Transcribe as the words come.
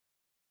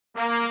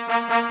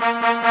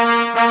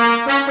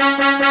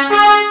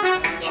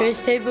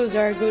Trace tables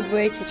are a good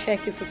way to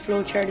check if a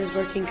flowchart is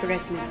working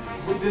correctly.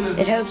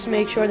 It helps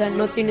make sure that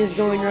nothing is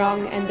going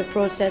wrong and the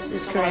process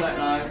is correct.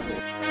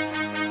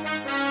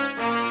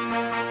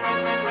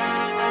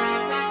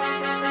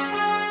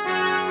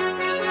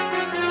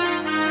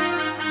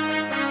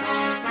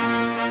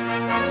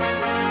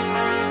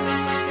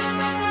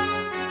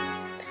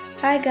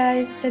 Hi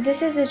guys, so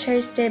this is a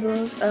trace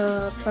tables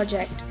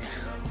project.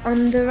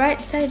 On the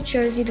right side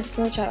shows you the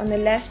flowchart, on the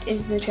left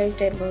is the trace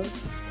tables.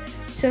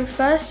 So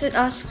first it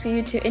asks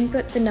you to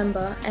input the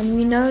number, and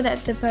we know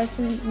that the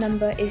person's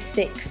number is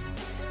 6.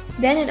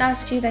 Then it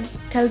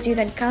tells you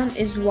that count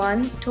is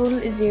 1, total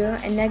is 0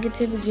 and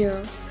negative is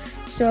 0.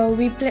 So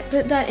we put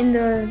that in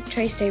the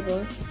trace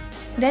table.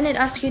 Then it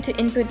asks you to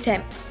input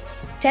temp.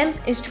 Temp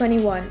is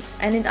 21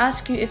 and it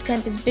asks you if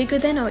temp is bigger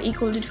than or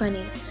equal to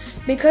 20.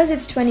 Because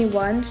it's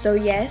 21, so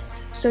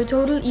yes, so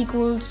total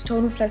equals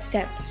total plus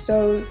temp.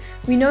 So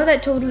we know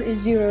that total is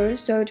 0,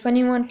 so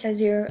 21 plus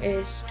 0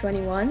 is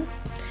 21.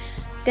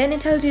 Then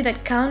it tells you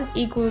that count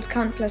equals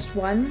count plus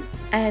 1,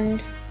 and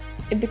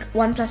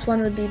 1 plus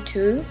 1 would be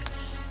 2.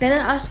 Then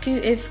it asks you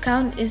if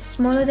count is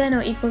smaller than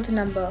or equal to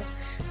number.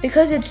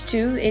 Because it's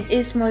 2, it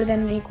is smaller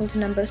than or equal to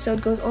number, so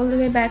it goes all the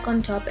way back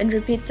on top and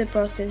repeats the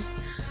process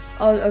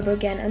all over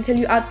again until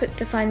you output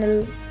the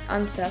final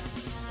answer.